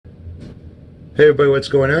Hey everybody, what's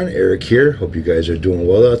going on? Eric here. Hope you guys are doing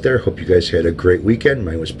well out there. Hope you guys had a great weekend.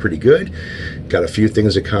 Mine was pretty good. Got a few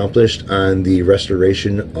things accomplished on the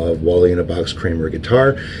restoration of Wally in a Box Kramer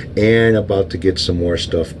guitar, and about to get some more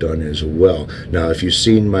stuff done as well. Now, if you've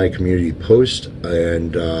seen my community post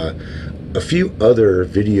and a few other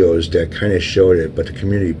videos that kind of showed it, but the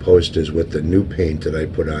community post is with the new paint that I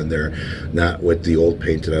put on there, not with the old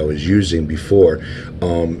paint that I was using before.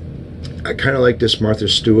 I kind of like this Martha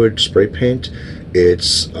Stewart spray paint.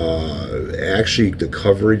 It's actually, the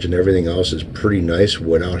coverage and everything else is pretty nice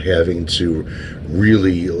without having to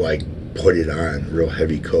really like put it on real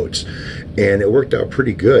heavy coats, and it worked out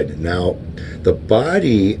pretty good. Now the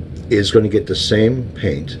body is going to get the same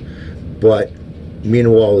paint, but me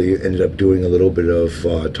and Wally ended up doing a little bit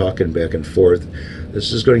of talking back and forth.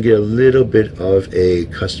 This is going to get a little bit of a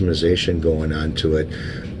customization going on to it,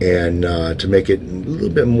 and to make it a little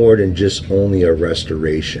bit more than just only a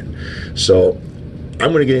restoration. So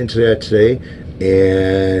I'm going to get into that today,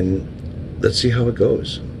 and let's see how it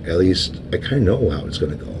goes. At least I kind of know how it's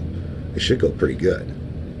going to go. It should go pretty good.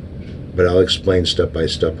 But I'll explain step by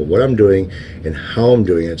step of what I'm doing and how I'm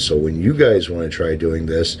doing it, so when you guys want to try doing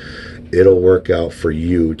this, it'll work out for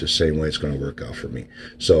you the same way it's going to work out for me.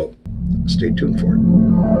 So stay tuned for it.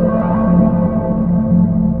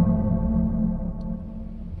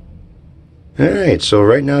 Alright, so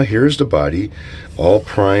right now here's the body, all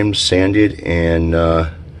primed, sanded, and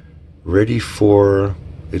ready for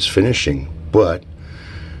its finishing. But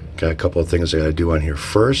got a couple of things I got to do on here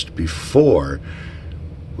first before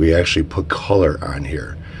we actually put color on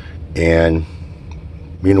here. And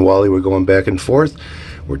me and Wally were going back and forth.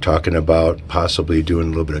 We're talking about possibly doing a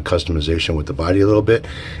little bit of customization with the body a little bit,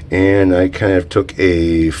 and I kind of took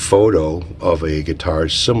a photo of a guitar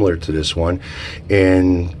similar to this one,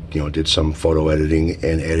 and did some photo editing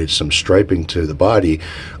and added some striping to the body.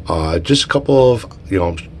 Just a couple of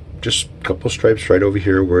stripes right over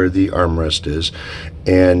here where the armrest is,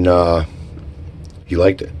 and he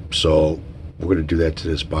liked it. So we're going to do that to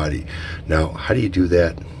this body. Now, how do you do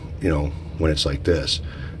that? When it's like this.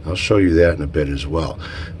 I'll show you that in a bit as well.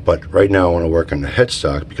 But right now I want to work on the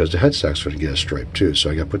headstock, because the headstock's going to get a stripe too. So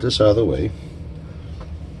I got to put this out of the way.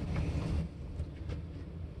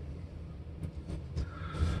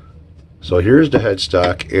 So here's the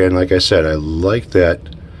headstock, and like I said, I like that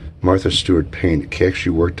Martha Stewart paint. It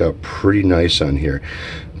actually worked out pretty nice on here.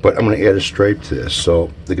 But I'm going to add a stripe to this. So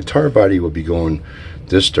the guitar body will be going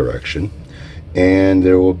this direction, and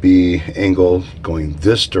there will be angle going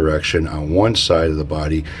this direction on one side of the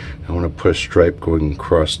body. I want to put a stripe going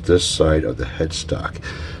across this side of the headstock.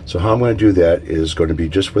 So how I'm going to do that is going to be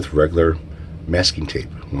just with regular masking tape.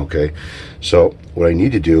 Okay, so what I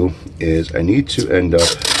need to do is I need to end up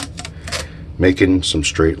making some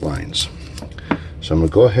straight lines. So I'm going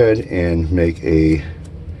to go ahead and make a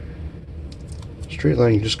straight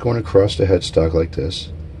line. You're just going across the headstock like this.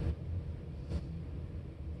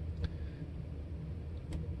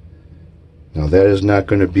 Now that is not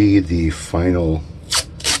going to be the final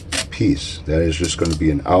piece. That is just going to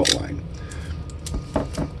be an outline. So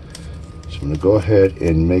I'm going to go ahead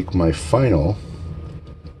and make my final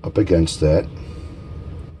up against that.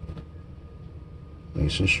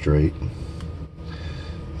 Nice and straight.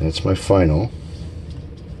 That's my final.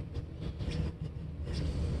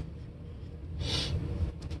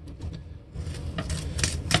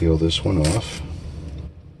 Peel this one off.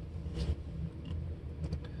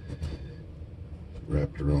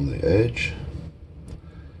 Wrap it around the edge.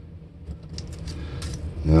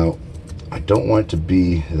 Now, I don't want it to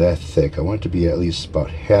be that thick. I want it to be at least about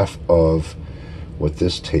half of what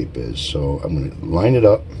this tape is. So I'm going to line it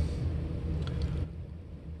up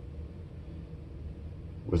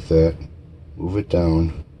with that, move it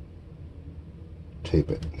down, tape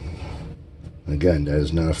it. Again, that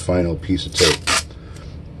is not a final piece of tape.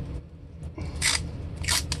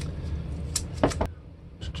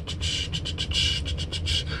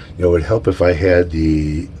 It would help if I had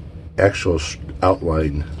the actual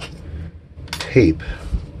outline tape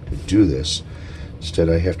to do this. Instead,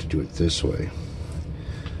 I have to do it this way.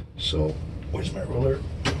 So, where's my ruler?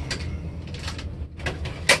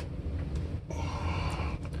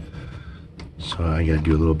 So I gotta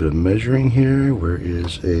do a little bit of measuring here. Where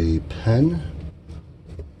is a pen?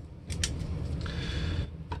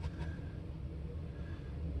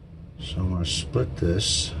 So I'm gonna split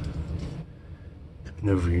this.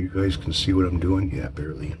 Whenever you guys can see what I'm doing, yeah,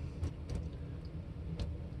 barely.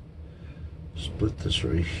 Split this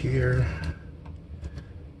right here.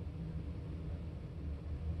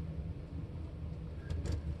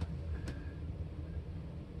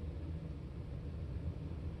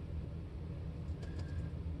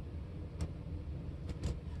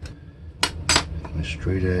 my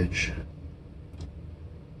straight edge.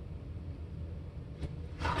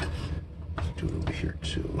 Let's do it over here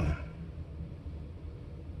too.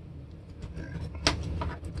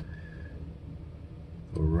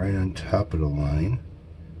 Go right on top of the line.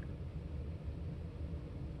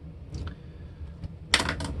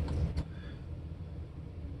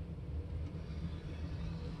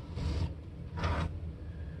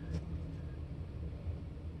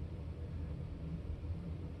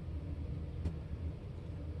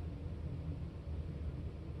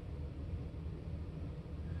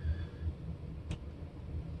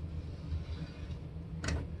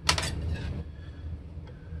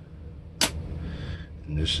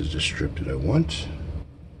 And this is the strip that I want.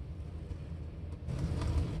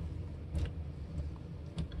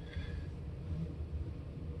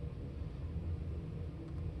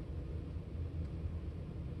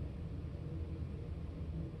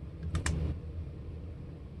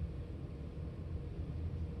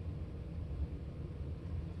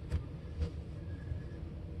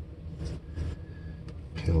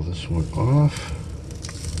 Peel this one off.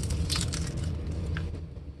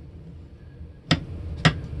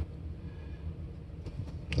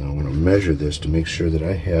 Now I'm going to measure this to make sure that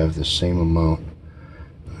I have the same amount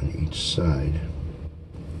on each side.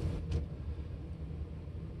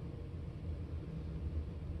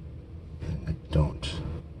 And I don't.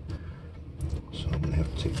 So I'm going to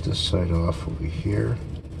have to take this side off over here,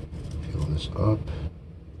 peel this up.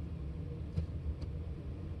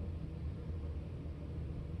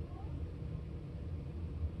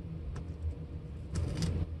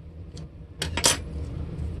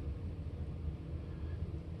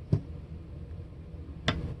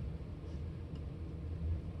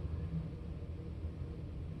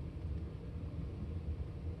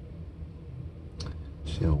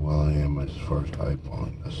 See how well I am as far as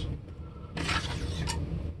eyeballing this.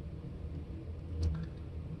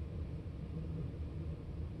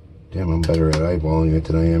 Damn, I'm better at eyeballing it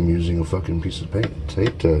than I am using a fucking piece of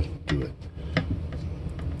tape to do it.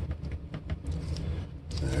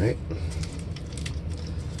 Alright.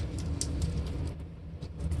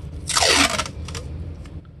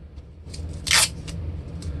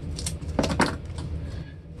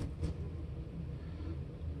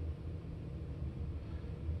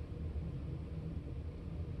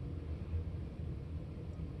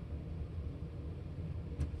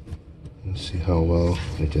 Let's see how well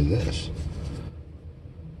I did this.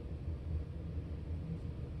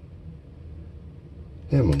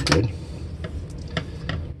 Damn, I'm good.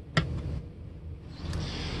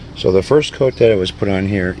 So the first coat that I was put on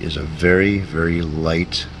here is a very, very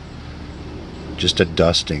light, just a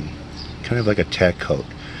dusting, kind of like a tack coat.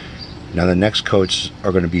 Now the next coats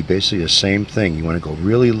are going to be basically the same thing. You want to go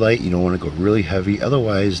really light, you don't want to go really heavy,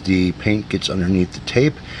 otherwise the paint gets underneath the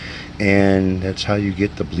tape and that's how you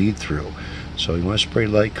get the bleed through. So you want to spray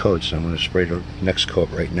light coats. I'm going to spray the next coat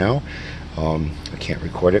right now. I can't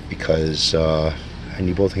record it because I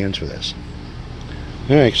need both hands for this.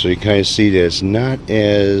 Alright, so you kind of see that it's not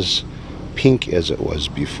as pink as it was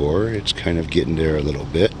before. It's kind of getting there a little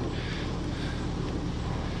bit.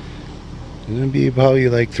 And there'll be probably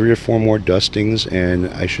like 3 or 4 more dustings and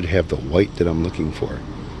I should have the white that I'm looking for.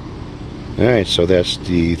 Alright, so that's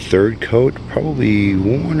the third coat, probably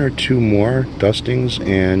 1 or 2 more dustings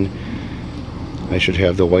and I should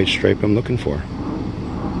have the white stripe I'm looking for.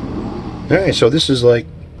 Alright, so this is like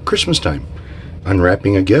Christmas time.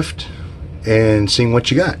 Unwrapping a gift and seeing what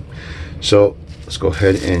you got. So let's go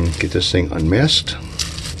ahead and get this thing unmasked.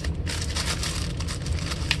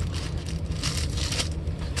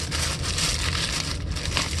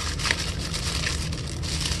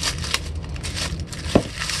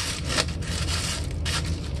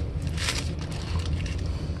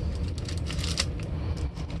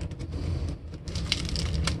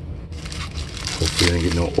 Hopefully I didn't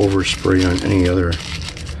get no overspray on any other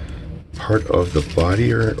part of the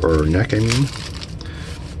body or neck, I mean.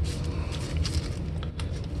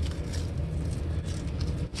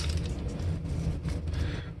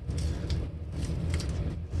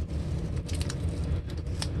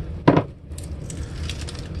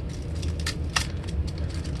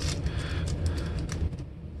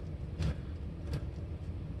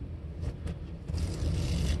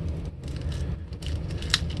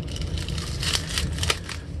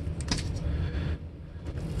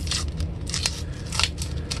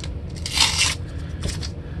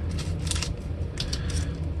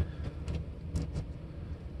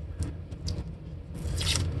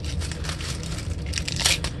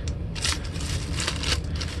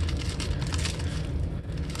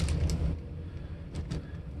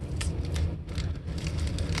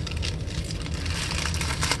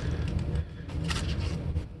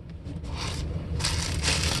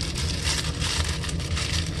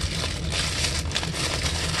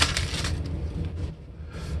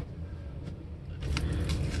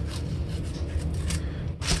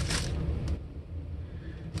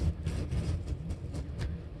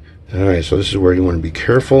 Alright, so this is where you want to be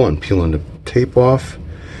careful on peeling the tape off.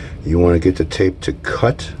 You want to get the tape to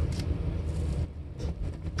cut.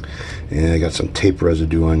 And I got some tape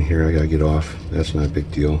residue on here I gotta get off. That's not a big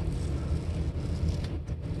deal.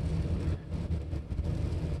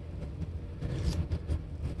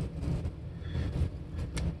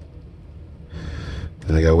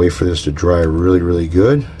 And I gotta wait for this to dry really, really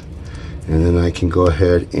good. And then I can go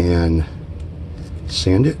ahead and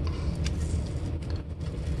sand it.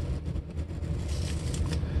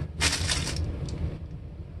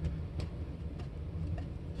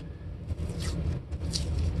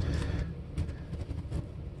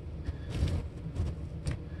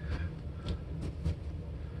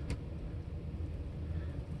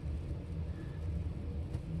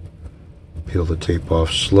 Peel the tape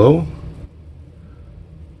off slow.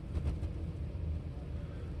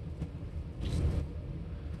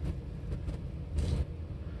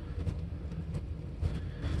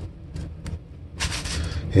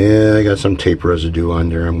 Yeah, I got some tape residue on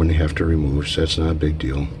there I'm going to have to remove, so that's not a big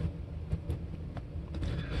deal.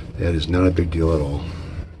 That is not a big deal at all.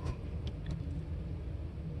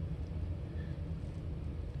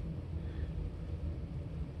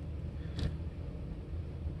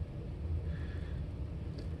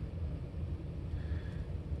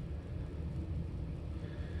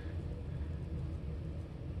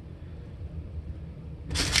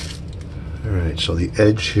 Alright, so the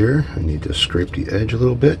edge here, I need to scrape the edge a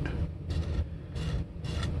little bit.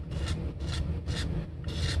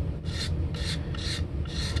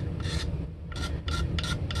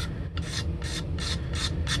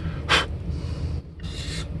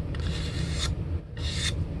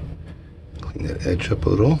 Clean that edge up a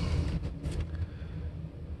little.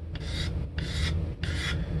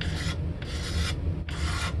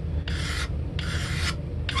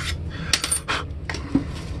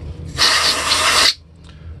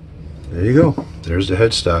 There you go. There's the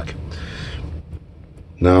headstock.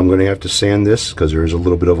 Now I'm going to have to sand this because there is a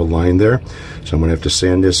little bit of a line there. So I'm going to have to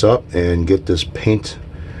sand this up and get this paint,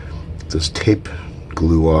 this tape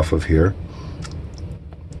glue off of here.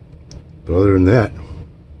 But other than that,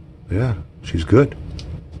 yeah, she's good.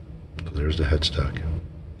 So there's the headstock.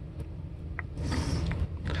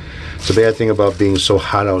 The bad thing about being so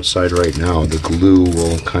hot outside right now, the glue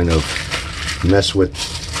will kind of mess with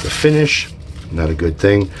the finish. Not a good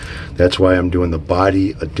thing. That's why I'm doing the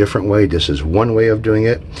body a different way. This is one way of doing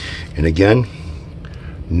it. And again,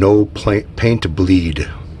 no paint to bleed.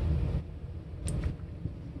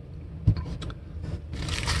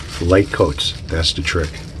 Light coats, that's the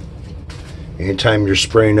trick. Anytime you're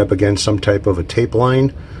spraying up against some type of a tape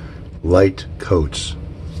line, light coats.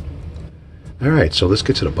 Alright, so let's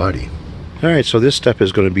get to the body. Alright, so this step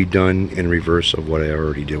is going to be done in reverse of what I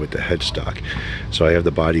already did with the headstock. So I have the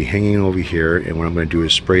body hanging over here, and what I'm going to do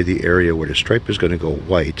is spray the area where the stripe is going to go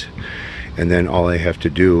white, and then all I have to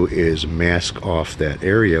do is mask off that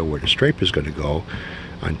area where the stripe is going to go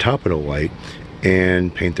on top of the white,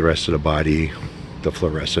 and paint the rest of the body the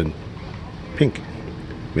fluorescent pink.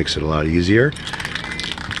 Makes it a lot easier.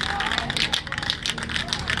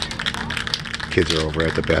 Kids are over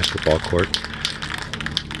at the basketball court.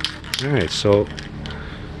 Alright, so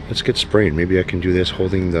let's get spraying. Maybe I can do this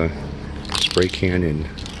holding the spray can in,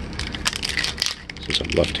 since I'm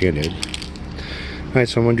left-handed. Alright,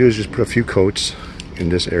 so what I'm going to do is just put a few coats in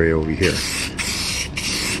this area over here.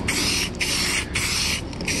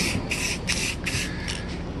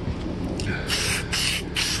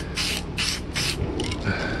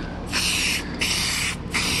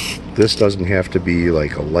 This doesn't have to be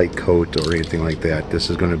like a light coat or anything like that. This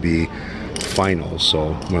is going to be final,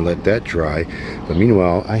 so I'm going to let that dry. But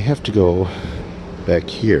meanwhile, I have to go back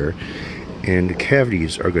here, and the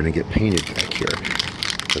cavities are going to get painted back here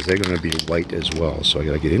because they're going to be white as well. So I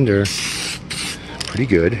got to get in there pretty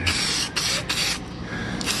good.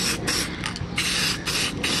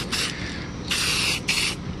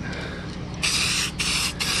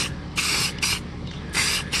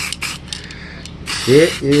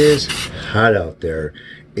 It is hot out there.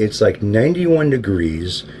 It's like 91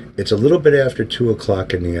 degrees. It's a little bit after 2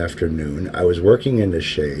 o'clock in the afternoon. I was working in the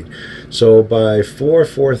shade. So by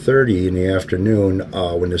 4:30 in the afternoon,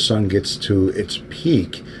 when the sun gets to its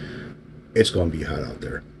peak, it's going to be hot out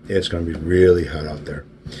there. It's going to be really hot out there.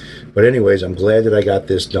 But anyways, I'm glad that I got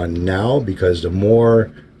this done now, because the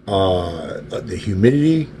more the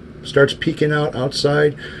humidity starts peaking out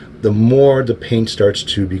outside, the more the paint starts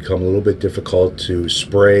to become a little bit difficult to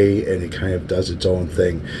spray, and it kind of does its own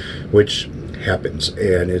thing, which happens,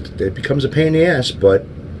 and it becomes a pain in the ass, but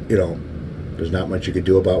you know, there's not much you can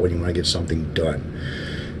do about when you want to get something done.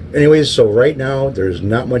 Anyways, so right now there's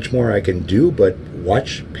not much more I can do but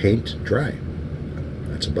watch paint dry.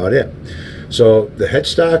 That's about it. So the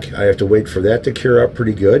headstock, I have to wait for that to cure up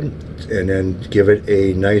pretty good, and then give it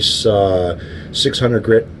a nice 600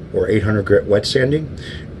 grit or 800 grit wet sanding.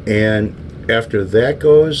 And after that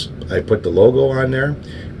goes, I put the logo on there,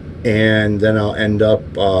 and then I'll end up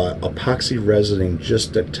epoxy resining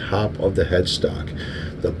just the top of the headstock.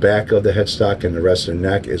 The back of the headstock and the rest of the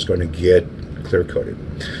neck is going to get clear coated.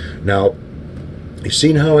 Now, you've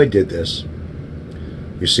seen how I did this.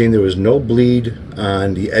 You've seen there was no bleed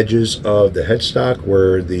on the edges of the headstock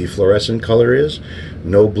where the fluorescent color is,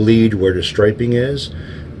 no bleed where the striping is,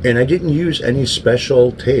 and I didn't use any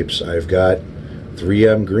special tapes. I've got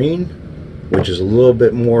 3M green, which is a little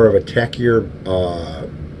bit more of a tackier,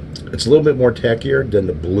 it's a little bit more tackier than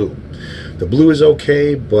the blue. The blue is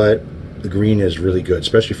okay, but the green is really good,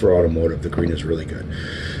 especially for automotive. The green is really good.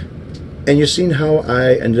 And you've seen how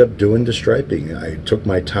I ended up doing the striping. I took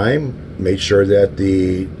my time, made sure that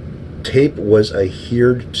the tape was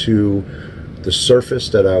adhered to the surface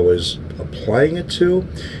that I was applying it to,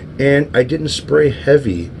 and I didn't spray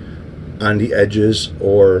heavy on the edges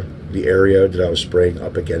or the area that I was spraying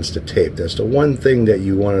up against the tape. That's the one thing that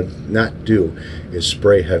you want to not do, is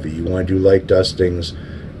spray heavy. You want to do light dustings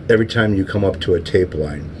every time you come up to a tape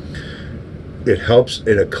line. It helps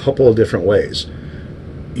in a couple of different ways.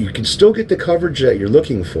 You can still get the coverage that you're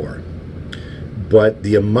looking for, but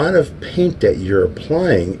the amount of paint that you're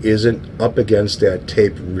applying isn't up against that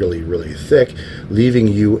tape really, really thick, leaving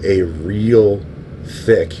you a real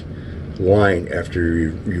thick line after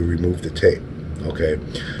you remove the tape. Okay,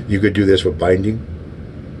 you could do this with binding.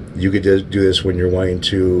 You could do this when you're wanting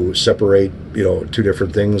to separate, you know, two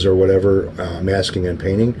different things or whatever, masking and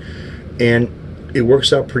painting, and it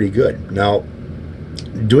works out pretty good. Now,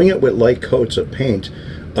 doing it with light coats of paint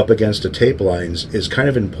up against the tape lines is kind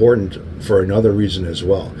of important for another reason as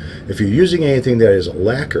well. If you're using anything that is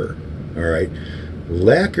lacquer, all right,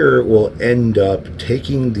 lacquer will end up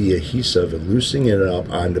taking the adhesive and loosening it up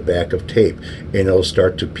on the back of tape, and it'll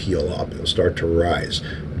start to peel up. It'll start to rise,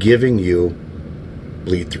 giving you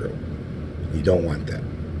bleed through. You don't want that.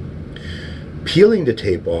 Peeling the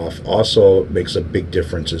tape off also makes a big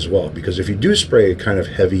difference as well, because if you do spray it kind of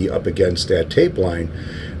heavy up against that tape line,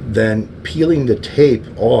 then peeling the tape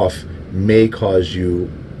off may cause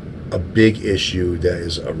you a big issue that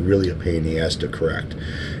is really a pain in the ass to correct.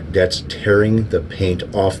 That's tearing the paint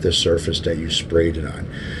off the surface that you sprayed it on.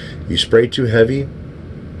 You spray too heavy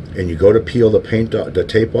and you go to peel the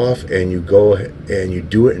tape off, and you go and you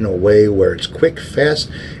do it in a way where it's quick,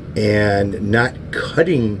 fast, and not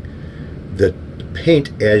cutting the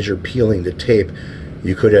paint as you're peeling the tape.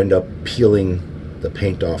 You could end up peeling the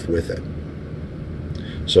paint off with it.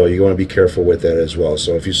 So you want to be careful with that as well.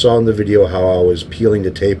 So if you saw in the video how I was peeling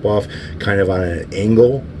the tape off kind of on an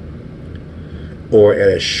angle or at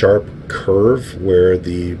a sharp curve where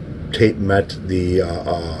the tape met the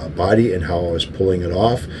body, and how I was pulling it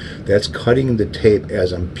off, that's cutting the tape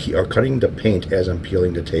as I'm cutting the paint as I'm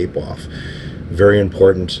peeling the tape off. Very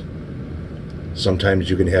important. Sometimes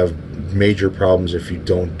you can have major problems if you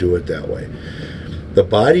don't do it that way. The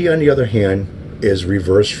body, on the other hand, is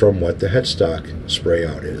reversed from what the headstock spray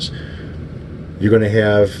out is. I'm going to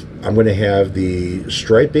have the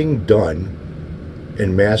striping done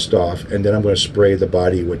and masked off, and then I'm going to spray the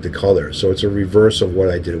body with the color. So it's a reverse of what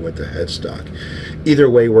I did with the headstock. Either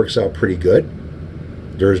way works out pretty good.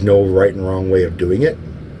 There's no right and wrong way of doing it.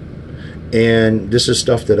 And this is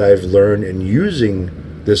stuff that I've learned in using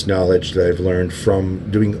this knowledge that I've learned from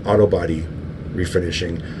doing auto body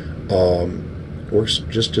refinishing. Works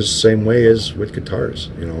just the same way as with guitars.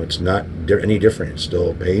 You know, it's not any different. It's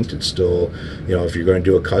still paint. It's still, you know, if you're going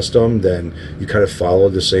to do a custom, then you kind of follow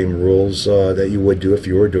the same rules that you would do if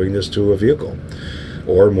you were doing this to a vehicle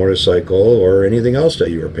or motorcycle or anything else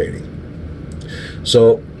that you were painting.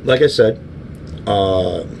 So, like I said,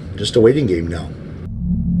 just a waiting game now.